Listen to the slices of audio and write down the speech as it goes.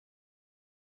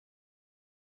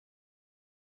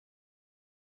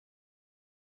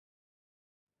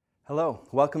Hello,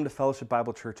 welcome to Fellowship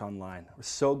Bible Church Online. We're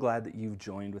so glad that you've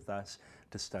joined with us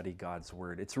to study God's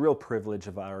Word. It's a real privilege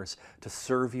of ours to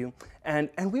serve you. And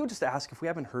we would just ask, if we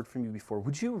haven't heard from you before,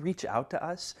 would you reach out to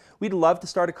us? We'd love to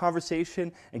start a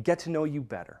conversation and get to know you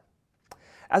better.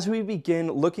 As we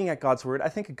begin looking at God's Word, I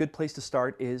think a good place to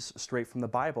start is straight from the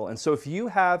Bible. And so if you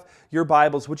have your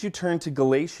Bibles, would you turn to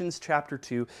Galatians chapter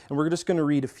 2, and we're just going to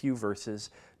read a few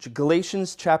verses.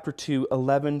 Galatians chapter 2,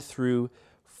 11 through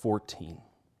 14.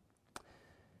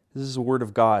 This is the word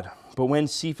of God. But when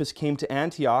Cephas came to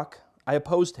Antioch, I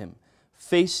opposed him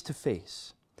face to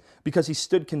face, because he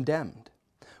stood condemned.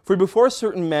 For before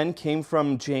certain men came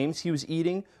from James, he was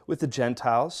eating with the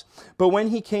Gentiles. But when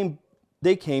they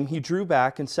came, he drew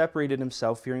back and separated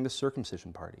himself, fearing the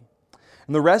circumcision party.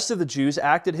 And the rest of the Jews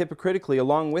acted hypocritically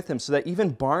along with him, so that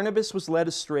even Barnabas was led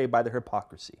astray by their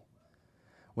hypocrisy.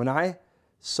 When I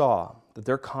saw that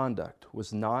their conduct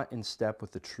was not in step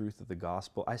with the truth of the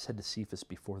gospel, I said to Cephas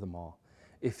before them all,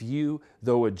 if you,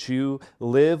 though a Jew,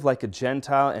 live like a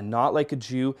Gentile and not like a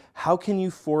Jew, how can you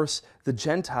force the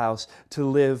Gentiles to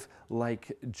live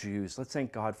like Jews? Let's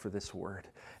thank God for this word.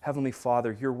 Heavenly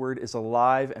Father, your word is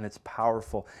alive and it's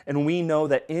powerful. And we know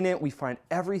that in it we find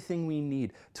everything we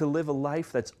need to live a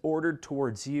life that's ordered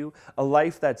towards you, a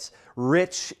life that's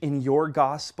rich in your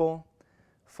gospel.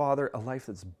 Father, a life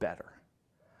that's better.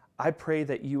 I pray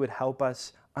that you would help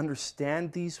us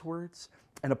understand these words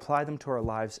and apply them to our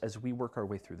lives as we work our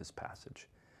way through this passage.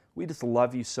 We just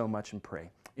love you so much and pray.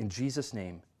 In Jesus'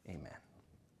 name, amen.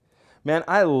 Man,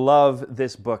 I love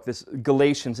this book, this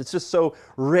Galatians. It's just so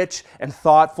rich and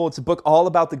thoughtful. It's a book all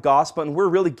about the gospel, and we're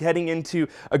really getting into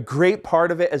a great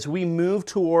part of it as we move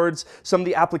towards some of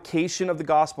the application of the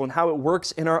gospel and how it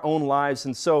works in our own lives.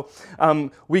 And so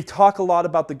we talk a lot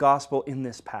about the gospel in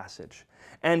this passage.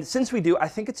 And since we do, I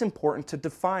think it's important to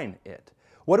define it.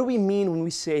 What do we mean when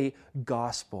we say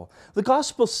gospel? The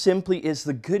gospel simply is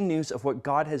the good news of what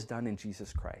God has done in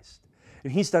Jesus Christ.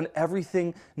 And He's done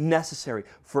everything necessary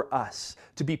for us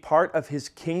to be part of His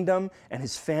kingdom and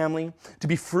His family, to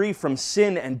be free from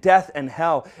sin and death and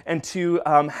hell, and to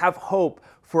have hope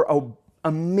for an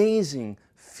amazing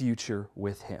future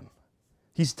with Him.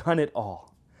 He's done it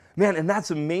all. Man, and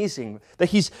that's amazing that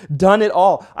He's done it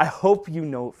all. I hope you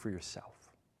know it for yourself.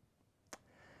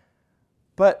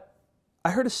 But I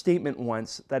heard a statement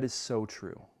once that is so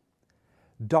true.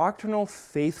 Doctrinal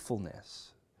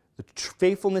faithfulness, the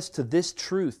faithfulness to this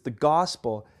truth, the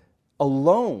gospel,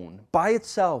 alone, by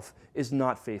itself, is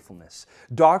not faithfulness.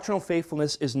 Doctrinal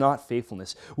faithfulness is not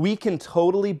faithfulness. We can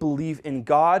totally believe in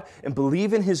God and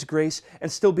believe in His grace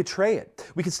and still betray it.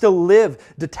 We can still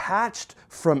live detached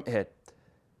from it,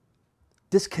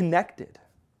 disconnected.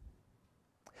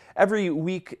 Every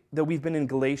week that we've been in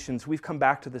Galatians, we've come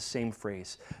back to the same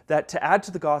phrase, that to add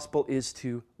to the gospel is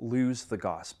to lose the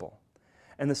gospel.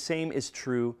 And the same is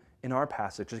true in our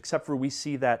passage, except for we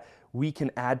see that we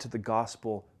can add to the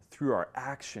gospel through our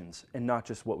actions and not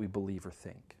just what we believe or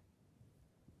think.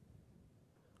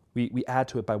 We add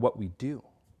to it by what we do.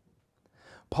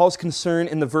 Paul's concern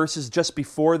in the verses just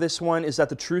before this one is that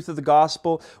the truth of the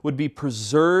gospel would be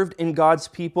preserved in God's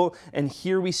people. And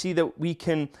here we see that we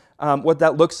can, what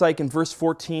that looks like in verse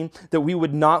 14, that we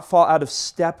would not fall out of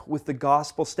step with the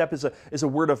gospel. Step is a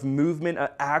word of movement,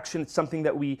 action. It's something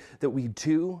that we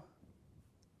do.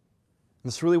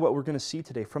 And that's really what we're going to see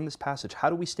today from this passage. How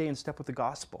do we stay in step with the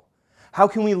gospel? How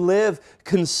can we live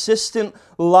consistent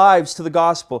lives to the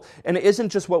gospel? And it isn't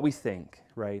just what we think,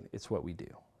 right? It's what we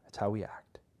do. It's how we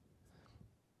act.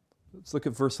 Let's look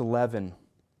at verse 11.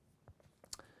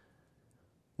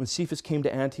 When Cephas came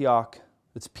to Antioch,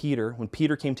 that's Peter. When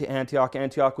Peter came to Antioch,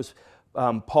 Antioch was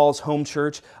Paul's home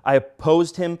church. I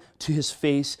opposed him to his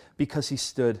face because he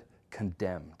stood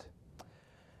condemned.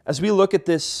 As we look at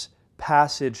this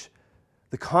passage,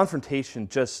 the confrontation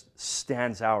just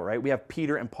stands out, right? We have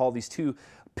Peter and Paul, these two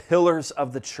pillars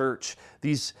of the church,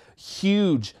 these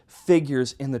huge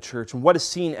figures in the church. And what is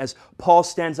seen as Paul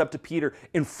stands up to Peter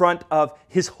in front of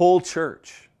his whole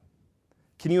church?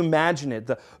 Can you imagine it?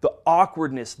 The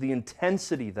awkwardness, the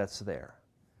intensity that's there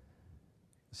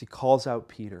as he calls out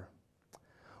Peter.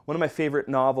 One of my favorite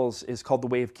novels is called The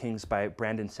Way of Kings by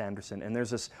Brandon Sanderson. And there's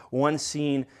this one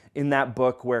scene in that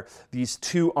book where these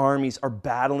two armies are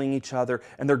battling each other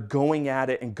and they're going at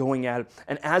it and going at it.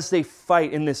 And as they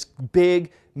fight in this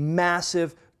big,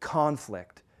 massive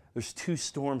conflict, there's two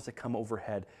storms that come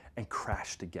overhead and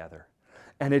crash together.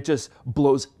 And it just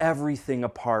blows everything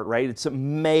apart, right? It's a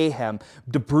mayhem,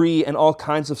 debris and all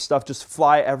kinds of stuff just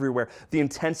fly everywhere. The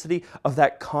intensity of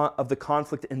the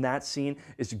conflict in that scene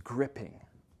is gripping.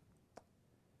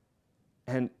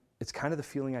 And it's kind of the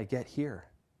feeling I get here.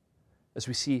 as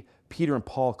we see Peter and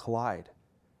Paul collide.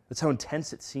 That's how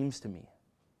intense it seems to me.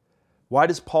 Why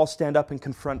does Paul stand up and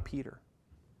confront Peter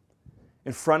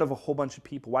in front of a whole bunch of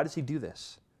people? Why does he do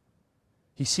this?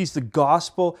 He sees the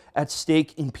gospel at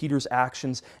stake in Peter's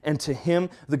actions, and to him,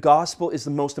 the gospel is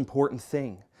the most important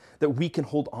thing that we can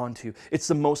hold on to. It's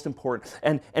the most important,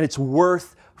 and it's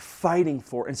worth fighting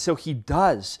for. And so he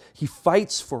does. He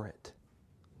fights for it.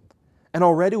 And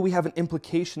already we have an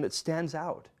implication that stands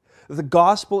out. The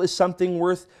gospel is something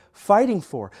worth fighting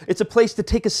for. It's a place to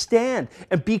take a stand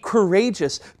and be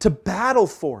courageous, to battle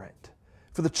for it,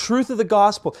 for the truth of the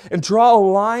gospel, and draw a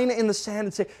line in the sand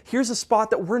and say, here's a spot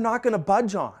that we're not going to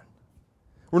budge on.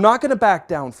 We're not going to back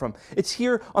down from. It's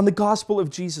here on the gospel of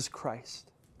Jesus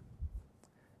Christ.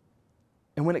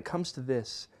 And when it comes to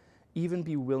this, even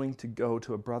be willing to go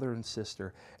to a brother and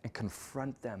sister and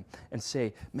confront them and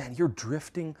say, man, you're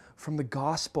drifting from the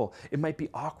gospel. It might be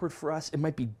awkward for us. It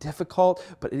might be difficult,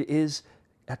 but it is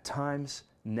at times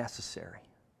necessary.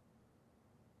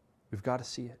 We've got to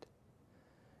see it.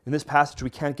 In this passage, we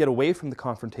can't get away from the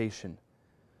confrontation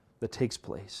that takes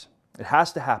place. It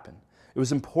has to happen. It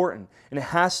was important. And it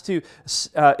has to,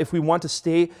 if we want to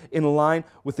stay in line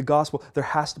with the gospel, there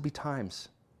has to be times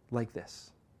like this.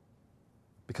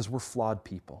 Because we're flawed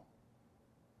people.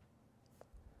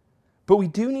 But we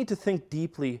do need to think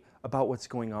deeply about what's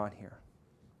going on here.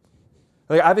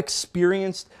 Like, I've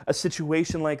experienced a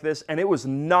situation like this, and it was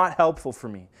not helpful for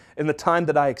me in the time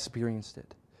that I experienced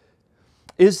it.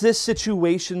 Is this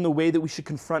situation the way that we should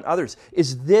confront others?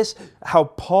 Is this how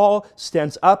Paul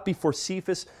stands up before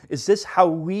Cephas? Is this how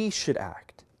we should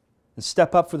act and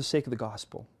step up for the sake of the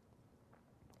gospel?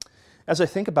 As I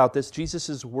think about this,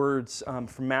 Jesus' words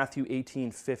from Matthew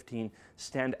 18:15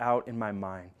 stand out in my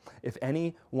mind. If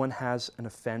anyone has an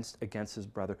offense against his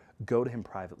brother, go to him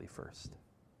privately first.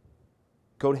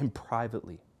 Go to him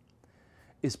privately.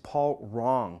 Is Paul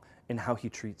wrong in how he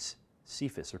treats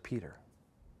Cephas or Peter?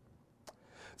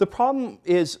 The problem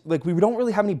is, we don't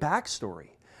really have any backstory.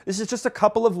 This is just a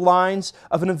couple of lines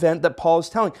of an event that Paul is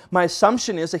telling. My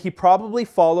assumption is that he probably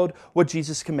followed what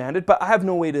Jesus commanded, but I have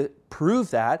no way to prove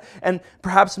that. And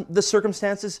perhaps the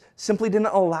circumstances simply didn't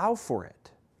allow for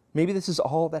it. Maybe this is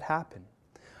all that happened.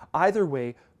 Either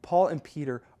way, Paul and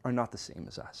Peter are not the same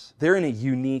as us. They're in a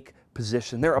unique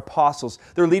position. They're apostles.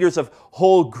 They're leaders of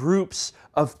whole groups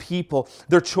of people.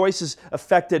 Their choices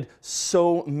affected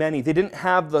so many. They didn't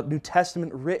have the New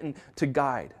Testament written to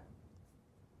guide.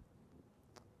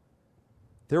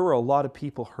 There were a lot of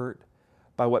people hurt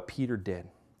by what Peter did.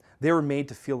 They were made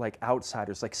to feel like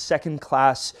outsiders, like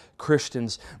second-class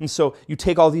Christians. And so you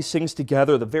take all these things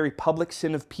together, the very public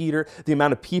sin of Peter, the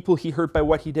amount of people he hurt by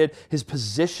what he did, his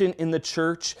position in the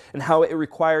church, and how it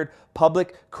required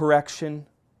public correction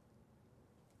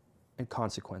and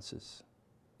consequences.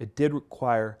 It did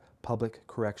require public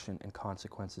correction and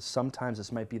consequences. Sometimes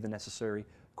this might be the necessary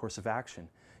course of action.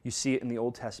 You see it in the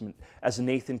Old Testament as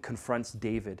Nathan confronts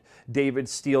David. David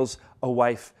steals a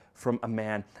wife from a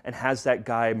man and has that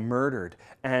guy murdered.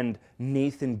 And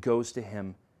Nathan goes to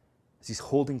him as he's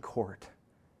holding court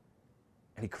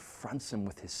and he confronts him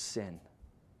with his sin.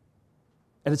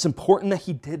 And it's important that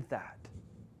he did that.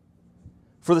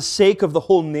 For the sake of the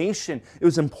whole nation, it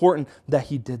was important that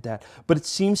he did that. But it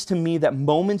seems to me that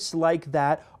moments like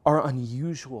that are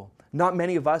unusual. Not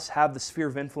many of us have the sphere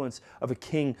of influence of a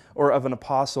king or of an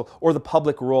apostle or the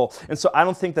public role. And so I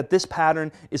don't think that this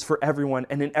pattern is for everyone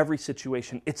and in every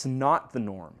situation. It's not the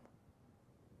norm.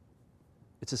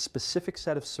 It's a specific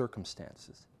set of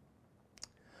circumstances.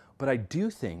 But I do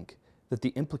think that the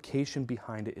implication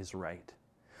behind it is right.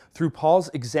 Through Paul's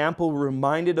example, we're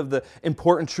reminded of the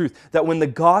important truth that when the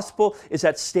gospel is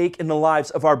at stake in the lives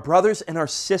of our brothers and our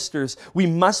sisters, we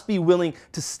must be willing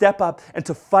to step up and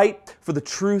to fight for the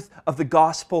truth of the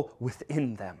gospel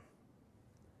within them.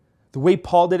 The way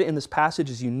Paul did it in this passage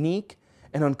is unique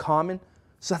and uncommon.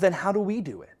 So then how do we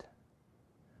do it?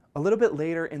 A little bit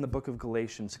later in the book of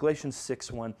Galatians, Galatians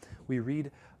 6:1, we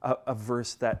read a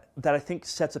verse that I think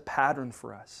sets a pattern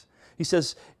for us. He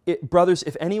says, brothers,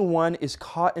 if anyone is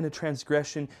caught in a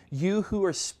transgression, you who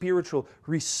are spiritual,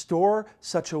 restore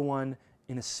such a one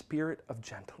in a spirit of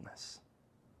gentleness.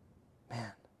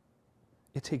 Man,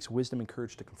 it takes wisdom and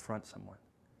courage to confront someone.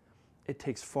 It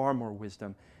takes far more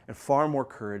wisdom and far more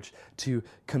courage to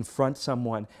confront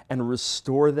someone and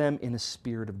restore them in a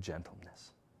spirit of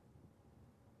gentleness.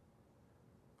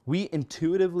 We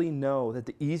intuitively know that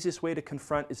the easiest way to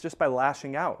confront is just by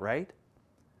lashing out, right?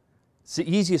 It's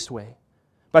the easiest way.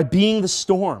 By being the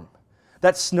storm.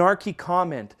 That snarky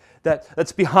comment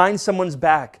that's behind someone's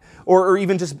back, or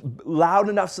even just loud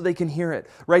enough so they can hear it,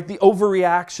 right? The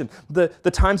overreaction,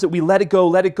 the times that we let it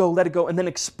go, and then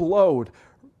explode.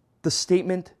 The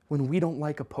statement when we don't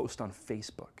like a post on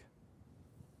Facebook.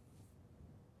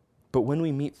 But when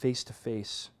we meet face to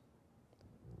face,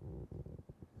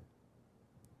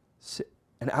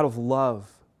 and out of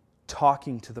love,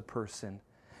 talking to the person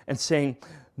and saying,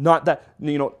 not that,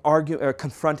 arguing or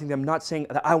confronting them, not saying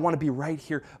that I want to be right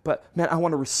here, but man, I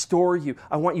want to restore you.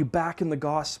 I want you back in the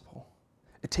gospel.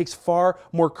 It takes far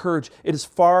more courage. It is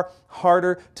far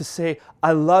harder to say,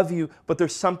 I love you, but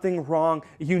there's something wrong.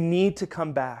 You need to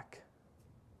come back.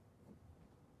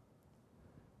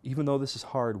 Even though this is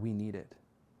hard, we need it.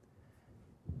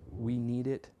 We need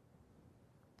it.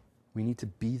 We need to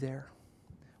be there.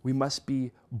 We must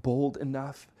be bold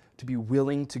enough to be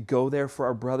willing to go there for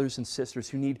our brothers and sisters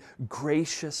who need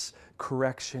gracious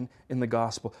correction in the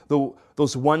gospel.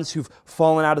 Those ones who've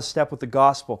fallen out of step with the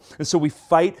gospel. And so we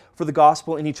fight for the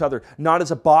gospel in each other, not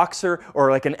as a boxer or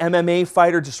like an MMA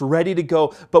fighter just ready to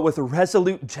go, but with a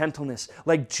resolute gentleness,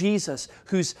 like Jesus,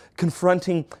 who's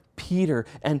confronting Peter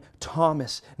and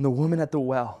Thomas and the woman at the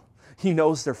well. He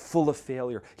knows they're full of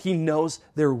failure. He knows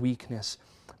their weakness,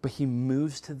 but he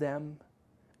moves to them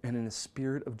and in a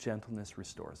spirit of gentleness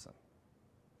restores them.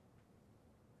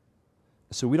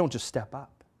 So we don't just step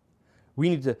up. We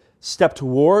need to step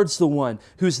towards the one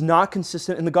who's not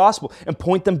consistent in the gospel and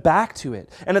point them back to it.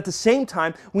 And at the same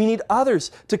time, we need others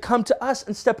to come to us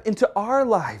and step into our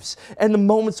lives and the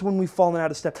moments when we've fallen out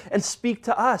of step and speak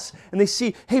to us. And they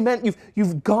see, hey man,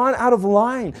 you've gone out of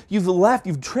line. You've left.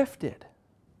 You've drifted.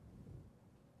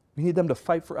 We need them to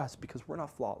fight for us because we're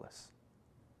not flawless.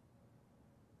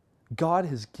 God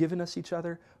has given us each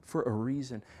other for a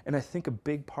reason. And I think a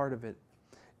big part of it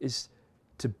is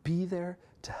to be there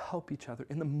to help each other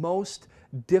in the most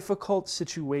difficult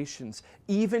situations,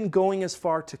 even going as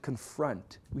far to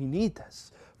confront. We need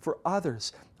this for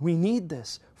others. We need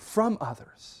this from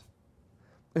others.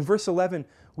 In verse 11,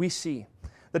 we see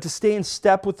that to stay in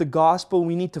step with the gospel,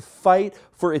 we need to fight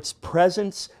for its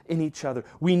presence in each other.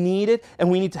 We need it, and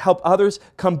we need to help others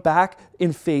come back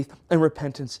in faith and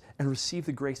repentance and receive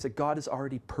the grace that God has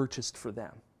already purchased for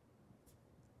them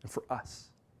and for us.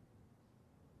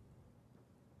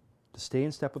 To stay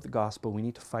in step with the gospel, we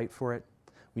need to fight for it.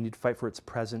 We need to fight for its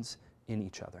presence in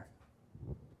each other.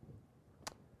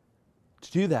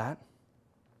 To do that,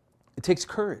 it takes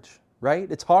courage,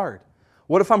 right? It's hard.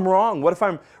 What if I'm wrong? What if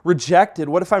I'm rejected?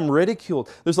 What if I'm ridiculed?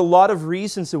 There's a lot of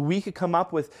reasons that we could come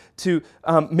up with to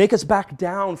make us back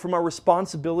down from our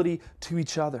responsibility to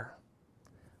each other.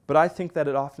 But I think that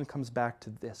it often comes back to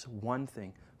this one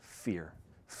thing, fear.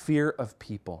 Fear of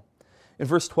people. In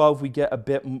verse 12, we get a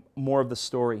bit more of the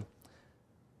story.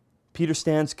 Peter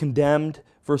stands condemned,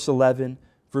 verse 11.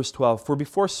 Verse 12, for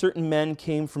before certain men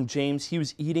came from James, he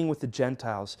was eating with the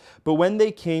Gentiles. But when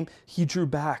they came, he drew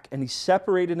back and he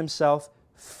separated himself,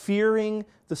 fearing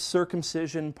the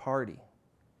circumcision party.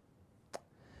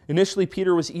 Initially,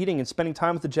 Peter was eating and spending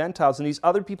time with the Gentiles, and these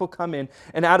other people come in,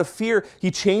 and out of fear, he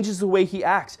changes the way he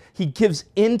acts. He gives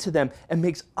in to them and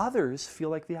makes others feel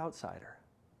like the outsider.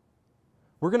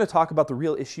 We're going to talk about the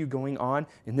real issue going on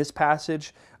in this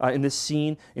passage, in this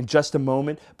scene, in just a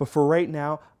moment. But for right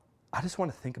now, I just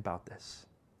want to think about this.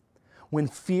 When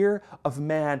fear of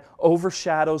man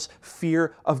overshadows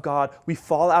fear of God, we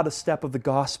fall out of step of the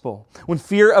gospel. When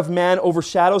fear of man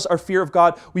overshadows our fear of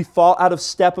God, we fall out of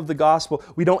step of the gospel.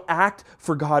 We don't act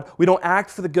for God. We don't act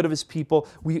for the good of his people.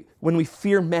 When we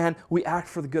fear man, we act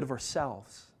for the good of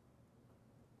ourselves.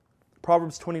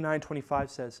 Proverbs 29:25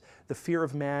 says, the fear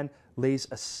of man lays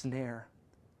a snare,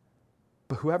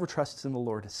 but whoever trusts in the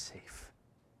Lord is safe.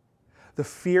 The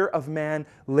fear of man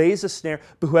lays a snare,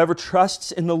 but whoever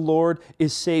trusts in the Lord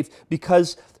is safe.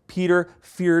 Because Peter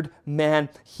feared man,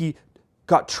 he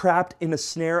got trapped in a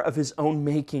snare of his own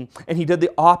making, and he did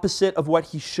the opposite of what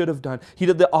he should have done. He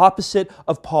did the opposite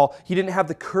of Paul. He didn't have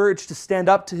the courage to stand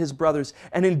up to his brothers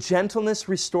and in gentleness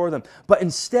restore them, but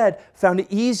instead found it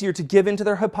easier to give in to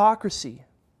their hypocrisy.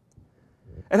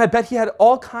 And I bet he had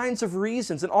all kinds of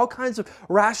reasons and all kinds of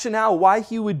rationale why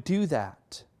he would do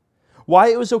that. Why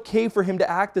it was okay for him to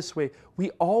act this way.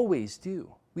 We always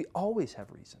do. We always have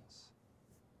reasons.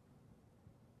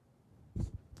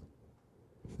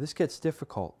 This gets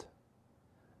difficult.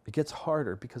 It gets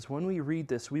harder because when we read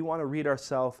this, we want to read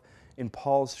ourselves in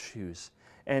Paul's shoes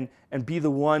and be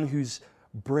the one who's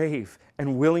brave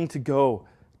and willing to go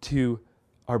to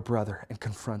our brother and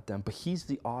confront them. But he's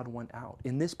the odd one out.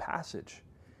 In this passage,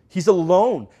 he's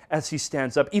alone as he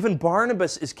stands up. Even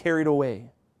Barnabas is carried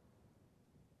away.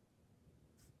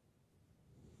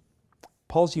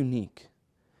 Paul's unique,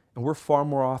 And we're far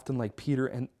more often like Peter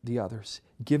and the others,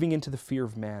 giving into the fear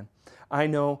of man. I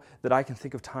know that I can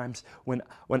think of times when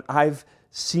I've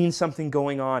seen something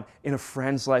going on in a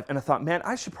friend's life and I thought, man,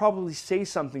 I should probably say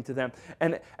something to them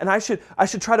and I should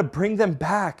try to bring them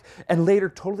back, and later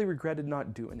totally regretted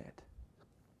not doing it.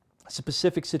 It's a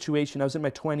specific situation. I was in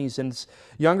my 20s and this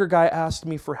younger guy asked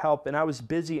me for help and I was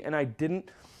busy and I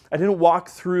didn't walk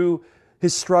through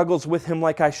his struggles with him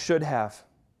like I should have.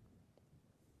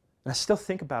 And I still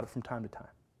think about it from time to time.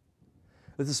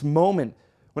 There's this moment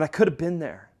when I could have been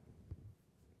there.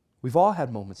 We've all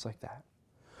had moments like that.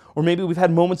 Or maybe we've had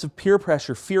moments of peer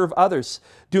pressure, fear of others,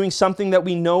 doing something that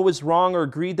we know is wrong, or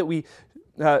agreed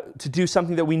that to do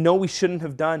something that we know we shouldn't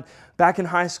have done. Back in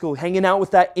high school, hanging out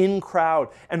with that in crowd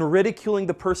and ridiculing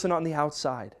the person on the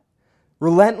outside.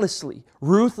 Relentlessly,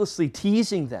 ruthlessly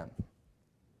teasing them.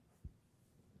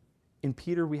 In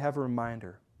Peter, we have a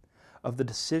reminder of the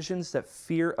decisions that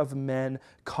fear of men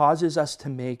causes us to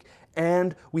make,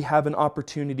 and we have an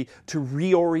opportunity to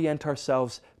reorient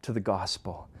ourselves to the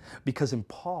gospel. Because in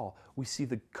Paul, we see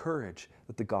the courage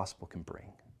that the gospel can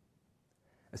bring.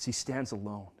 As he stands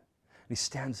alone, and he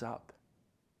stands up.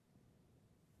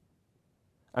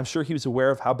 I'm sure he was aware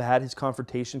of how bad his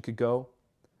confrontation could go,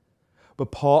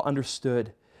 but Paul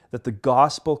understood that the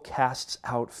gospel casts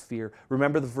out fear.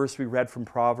 Remember the verse we read from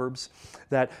Proverbs?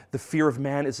 That the fear of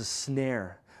man is a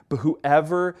snare, but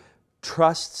whoever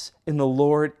trusts in the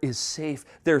Lord is safe.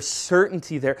 There's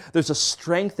certainty there. There's a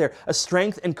strength there, a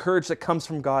strength and courage that comes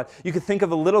from God. You could think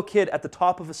of a little kid at the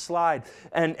top of a slide,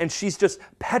 and she's just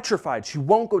petrified. She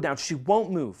won't go down. She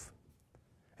won't move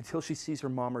until she sees her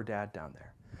mom or dad down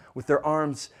there with their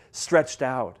arms stretched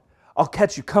out. I'll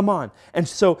catch you, come on. And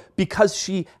so because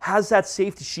she has that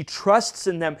safety, she trusts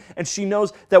in them, and she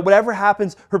knows that whatever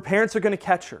happens, her parents are going to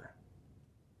catch her.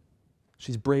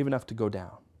 She's brave enough to go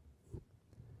down.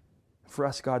 For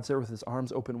us, God's there with his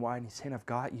arms open wide, and he's saying, I've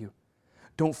got you.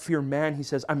 Don't fear man, he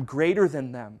says, I'm greater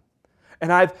than them.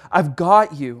 And I've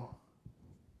got you.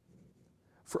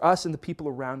 For us and the people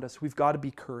around us, we've got to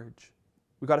be courage.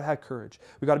 We've got to have courage.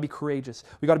 We've got to be courageous.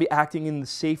 We've got to be acting in the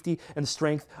safety and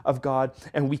strength of God.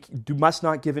 And we must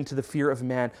not give in to the fear of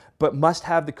man, but must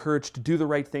have the courage to do the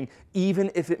right thing,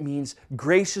 even if it means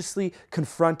graciously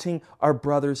confronting our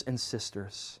brothers and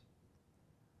sisters.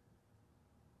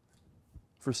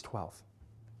 Verse 12.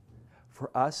 For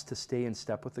us to stay in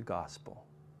step with the gospel,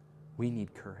 we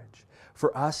need courage.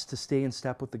 For us to stay in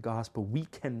step with the gospel, we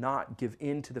cannot give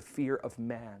in to the fear of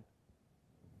man.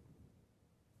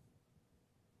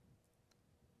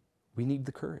 We need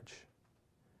the courage.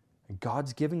 And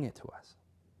God's giving it to us.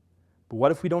 But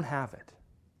what if we don't have it?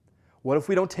 What if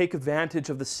we don't take advantage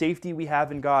of the safety we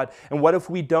have in God? And what if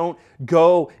we don't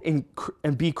go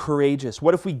and be courageous?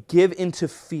 What if we give into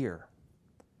fear?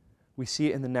 We see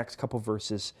it in the next couple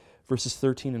verses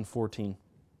 13 and 14.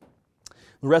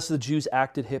 The rest of the Jews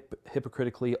acted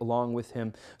hypocritically along with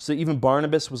him, so even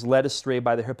Barnabas was led astray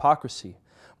by their hypocrisy.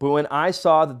 But when I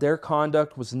saw that their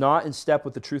conduct was not in step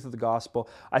with the truth of the gospel,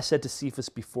 I said to Cephas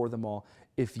before them all,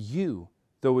 if you,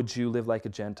 though a Jew, live like a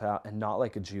Gentile and not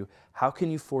like a Jew, how can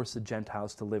you force the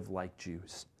Gentiles to live like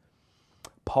Jews?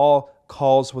 Paul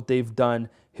calls what they've done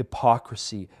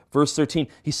hypocrisy. Verse 13,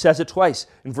 he says it twice.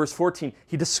 In verse 14,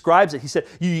 he describes it. He said,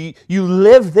 you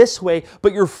live this way,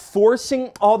 but you're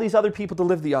forcing all these other people to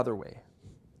live the other way.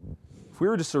 If we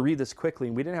were just to read this quickly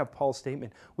and we didn't have Paul's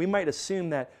statement, we might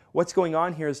assume that what's going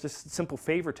on here is just simple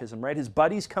favoritism, right? His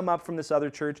buddies come up from this other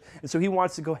church, and so he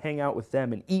wants to go hang out with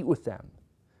them and eat with them.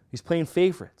 He's playing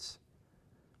favorites.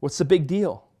 What's the big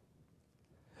deal?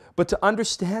 But to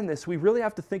understand this, we really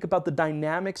have to think about the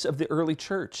dynamics of the early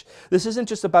church. This isn't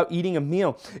just about eating a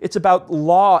meal. It's about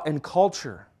law and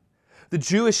culture. The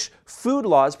Jewish food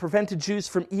laws prevented Jews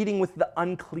from eating with the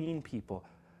unclean people,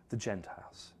 the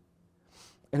Gentiles.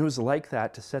 And it was like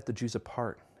that to set the Jews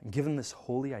apart and give them this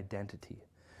holy identity.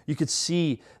 You could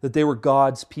see that they were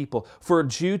God's people. For a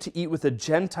Jew to eat with a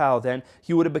Gentile then,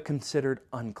 he would have been considered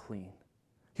unclean.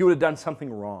 He would have done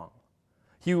something wrong.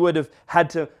 He would have had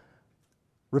to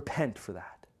repent for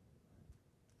that.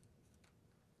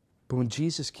 But when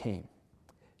Jesus came,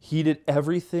 he did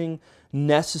everything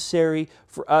necessary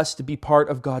for us to be part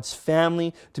of God's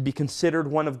family, to be considered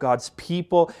one of God's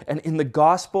people. And in the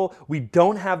gospel, we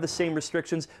don't have the same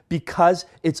restrictions because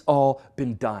it's all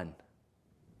been done.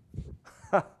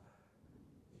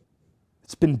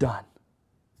 It's been done.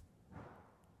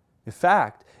 In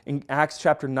fact, in Acts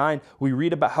chapter 9, we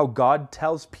read about how God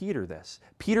tells Peter this.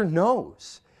 Peter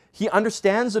knows. He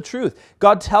understands the truth.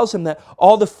 God tells him that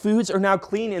all the foods are now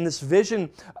clean in this vision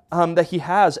that he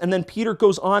has. And then Peter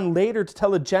goes on later to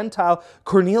tell a Gentile,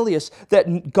 Cornelius,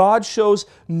 that God shows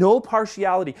no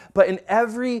partiality, but in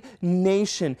every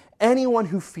nation, anyone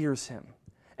who fears him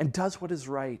and does what is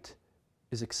right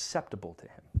is acceptable to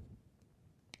him.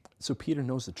 So Peter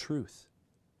knows the truth.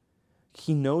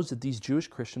 He knows that these Jewish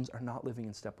Christians are not living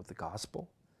in step with the gospel,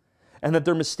 and that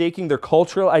they're mistaking their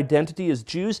cultural identity as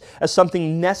Jews as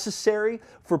something necessary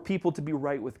for people to be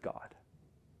right with God.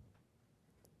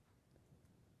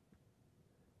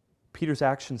 Peter's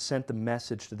actions sent the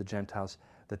message to the Gentiles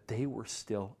that they were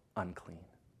still unclean.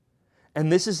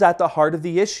 And this is at the heart of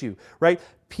the issue, right?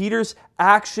 Peter's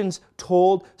actions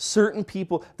told certain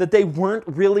people that they weren't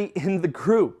really in the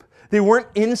group. They weren't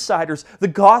insiders. The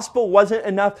gospel wasn't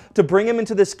enough to bring them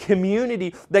into this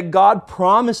community that God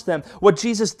promised them. What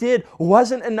Jesus did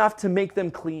wasn't enough to make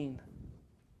them clean.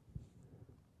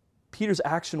 Peter's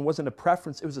action wasn't a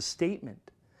preference, it was a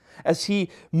statement. As he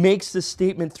makes this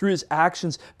statement through his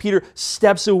actions, Peter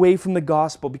steps away from the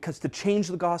gospel, because to change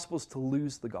the gospel is to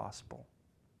lose the gospel.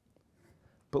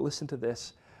 But listen to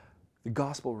this. The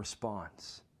gospel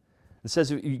responds. It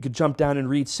says, you could jump down and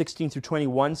read 16 through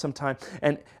 21 sometime,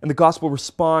 and the gospel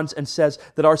responds and says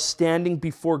that our standing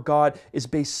before God is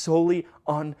based solely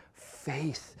on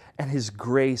faith and His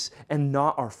grace and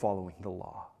not our following the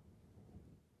law.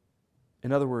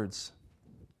 In other words,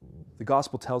 the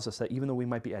gospel tells us that even though we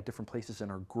might be at different places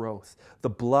in our growth, the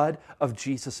blood of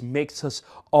Jesus makes us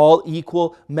all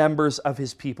equal members of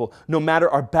His people. No matter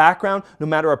our background, no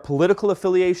matter our political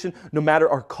affiliation, no matter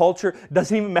our culture, it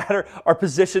doesn't even matter our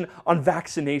position on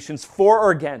vaccinations, for or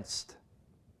against.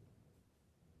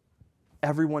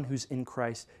 Everyone who's in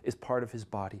Christ is part of His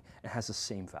body and has the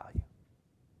same value.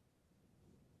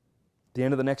 At the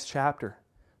end of the next chapter,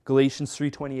 Galatians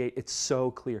 3:28, it's so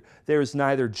clear. There is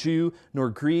neither Jew nor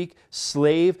Greek,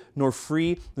 slave nor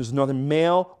free. There's neither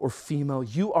male or female.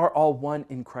 You are all one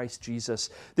in Christ Jesus.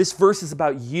 This verse is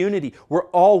about unity. We're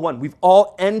all one. We've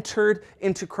all entered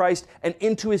into Christ and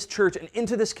into His church and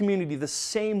into this community the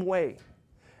same way.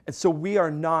 And so we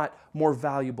are not more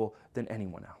valuable than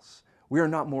anyone else. We are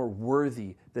not more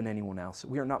worthy than anyone else.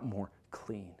 We are not more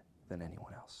clean than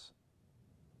anyone else.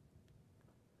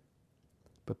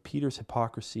 But Peter's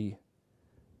hypocrisy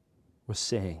was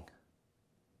saying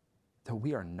that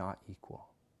we are not equal.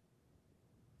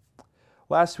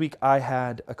 Last week, I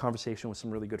had a conversation with some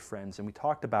really good friends, and we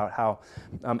talked about how,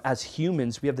 as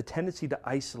humans, we have the tendency to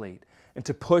isolate and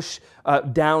to push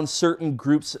down certain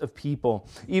groups of people.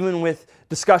 Even with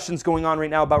discussions going on right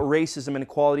now about racism and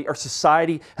equality, our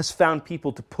society has found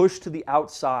people to push to the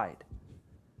outside.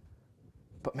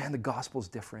 But man, the gospel is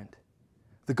different.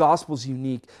 The gospel is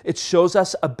unique. It shows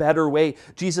us a better way.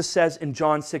 Jesus says in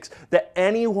John 6 that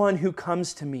anyone who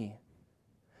comes to me,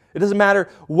 it doesn't matter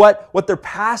what their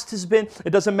past has been,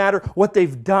 it doesn't matter what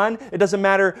they've done, it doesn't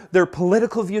matter their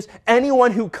political views,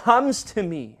 anyone who comes to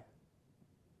me,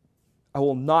 I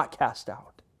will not cast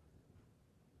out.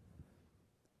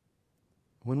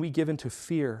 When we give into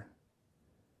fear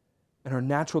and our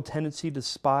natural tendency to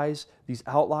despise these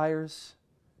outliers,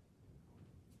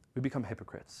 we become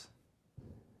hypocrites.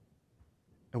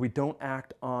 And we don't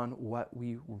act on what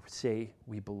we say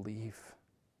we believe.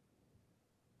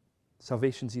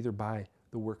 Salvation's either by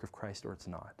the work of Christ or it's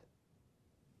not.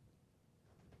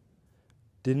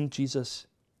 Didn't Jesus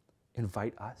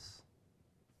invite us?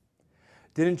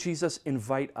 Didn't Jesus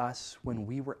invite us when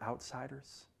we were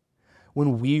outsiders?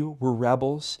 When we were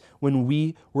rebels? When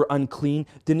we were unclean?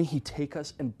 Didn't He take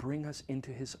us and bring us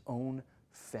into His own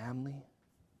family?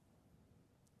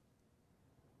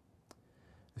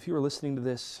 If you are listening to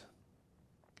this,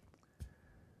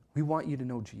 we want you to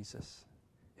know Jesus.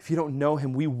 If you don't know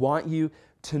Him, we want you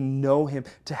to know Him,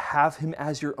 to have Him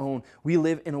as your own. We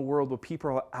live in a world where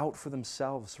people are out for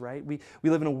themselves, right? We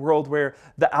live in a world where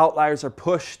the outliers are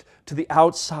pushed to the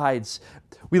outsides.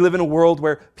 We live in a world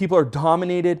where people are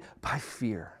dominated by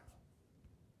fear.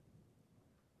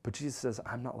 But Jesus says,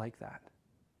 I'm not like that.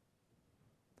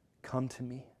 Come to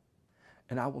me,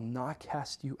 and I will not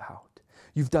cast you out.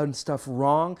 You've done stuff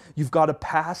wrong. You've got a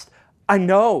past. I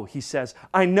know, He says.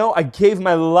 I know I gave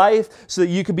my life so that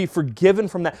you could be forgiven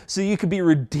from that, so that you could be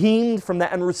redeemed from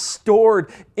that and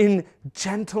restored in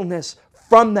gentleness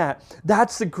from that.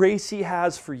 That's the grace He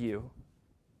has for you.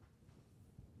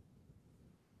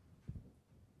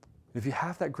 If you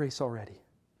have that grace already,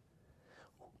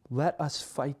 let us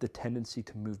fight the tendency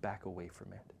to move back away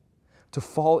from it, to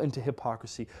fall into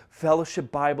hypocrisy.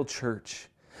 Fellowship Bible Church,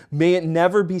 may it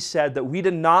never be said that we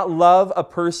did not love a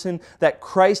person that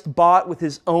Christ bought with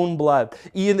His own blood,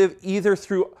 either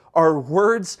through our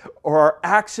words or our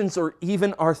actions or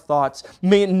even our thoughts.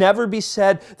 May it never be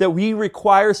said that we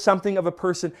require something of a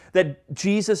person that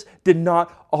Jesus did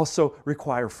not also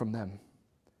require from them.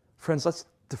 Friends, let's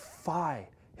defy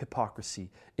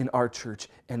hypocrisy in our church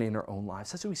and in our own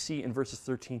lives. That's what we see in verses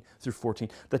 13 through 14,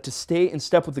 that to stay in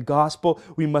step with the gospel,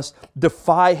 we must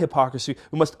defy hypocrisy.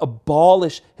 We must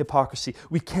abolish hypocrisy.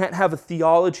 We can't have a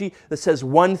theology that says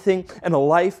one thing and a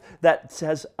life that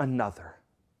says another.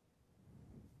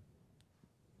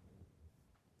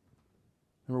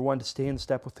 Number one, to stay in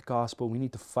step with the gospel, we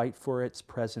need to fight for its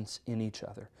presence in each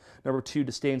other. Number two,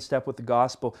 to stay in step with the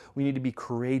gospel, we need to be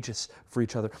courageous for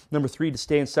each other. Number three, to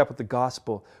stay in step with the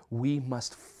gospel, we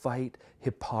must fight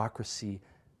hypocrisy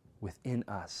within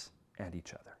us and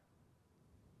each other.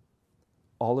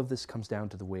 All of this comes down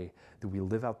to the way that we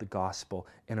live out the gospel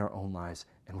in our own lives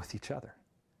and with each other.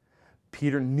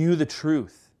 Peter knew the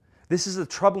truth. This is the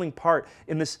troubling part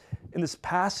in this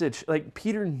passage. Like,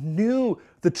 Peter knew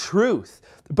the truth,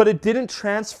 but it didn't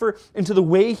transfer into the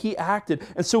way he acted.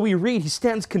 And so we read, he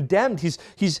stands condemned.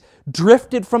 He's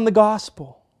drifted from the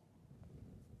gospel.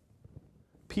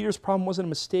 Peter's problem wasn't a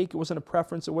mistake. It wasn't a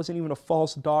preference. It wasn't even a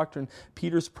false doctrine.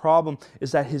 Peter's problem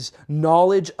is that his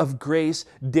knowledge of grace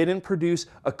didn't produce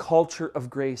a culture of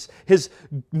grace. His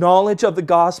knowledge of the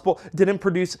gospel didn't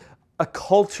produce a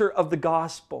culture of the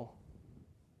gospel.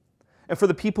 And for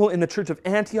the people in the church of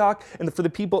Antioch and for the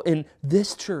people in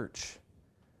this church,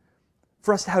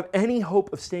 for us to have any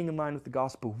hope of staying in line with the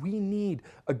gospel, we need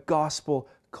a gospel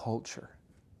culture.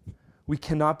 We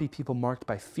cannot be people marked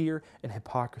by fear and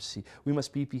hypocrisy. We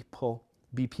must be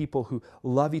people who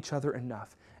love each other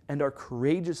enough and are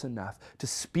courageous enough to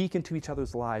speak into each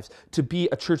other's lives, to be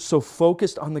a church so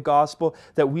focused on the gospel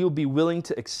that we will be willing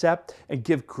to accept and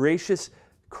give gracious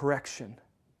correction,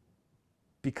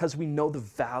 because we know the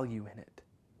value in it.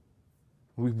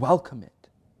 We welcome it.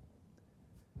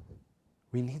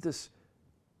 We need this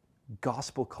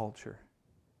gospel culture.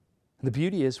 And the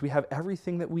beauty is we have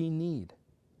everything that we need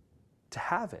to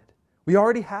have it. We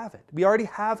already have it. We already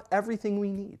have everything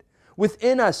we need.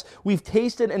 Within us, we've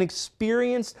tasted and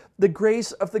experienced the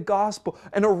grace of the gospel.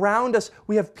 And around us,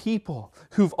 we have people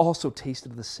who've also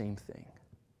tasted the same thing.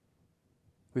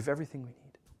 We have everything we need.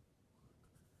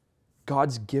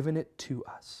 God's given it to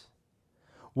us.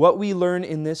 What we learn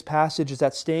in this passage is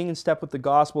that staying in step with the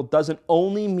gospel doesn't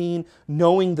only mean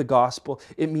knowing the gospel,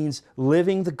 it means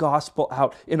living the gospel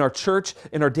out. In our church,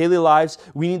 in our daily lives,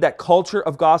 we need that culture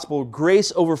of gospel.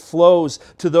 Grace overflows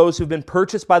to those who've been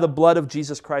purchased by the blood of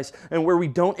Jesus Christ, and where we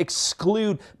don't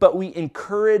exclude, but we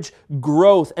encourage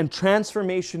growth and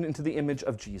transformation into the image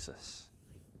of Jesus.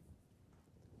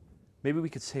 Maybe we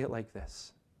could say it like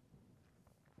this.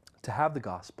 To have the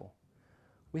gospel,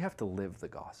 we have to live the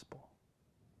gospel.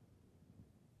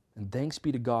 And thanks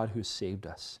be to God who has saved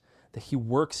us, that He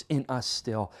works in us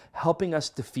still, helping us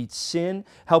defeat sin,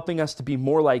 helping us to be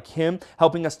more like Him,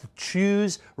 helping us to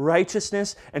choose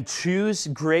righteousness and choose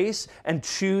grace and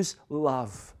choose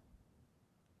love.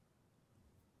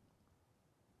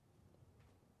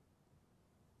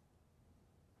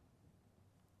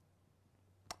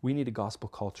 We need a gospel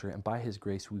culture, and by His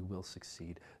grace we will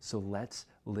succeed. So let's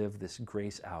live this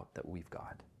grace out that we've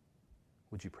got.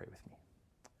 Would you pray with me?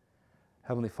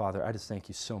 Heavenly Father, I just thank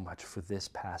you so much for this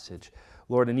passage.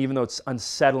 Lord, and even though it's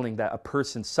unsettling that a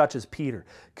person such as Peter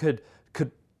could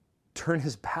turn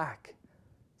his back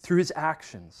through his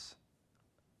actions,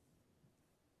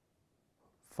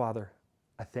 Father,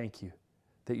 I thank you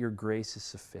that your grace is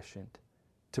sufficient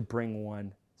to bring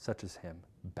one such as him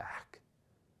back.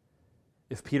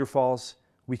 If Peter falls,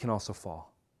 we can also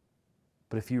fall.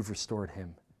 But if you've restored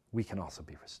him, we can also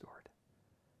be restored.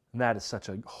 And that is such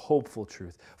a hopeful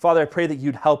truth. Father, I pray that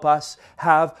you'd help us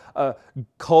have a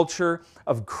culture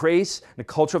of grace and a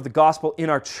culture of the gospel in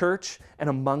our church and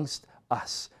amongst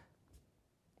us.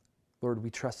 Lord, we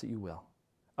trust that you will.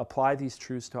 Apply these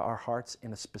truths to our hearts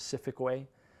in a specific way.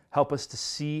 Help us to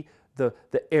see the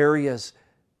areas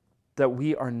that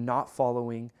we are not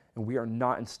following and we are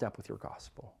not in step with your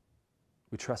gospel.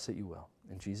 We trust that you will.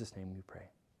 In Jesus' name we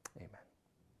pray. Amen.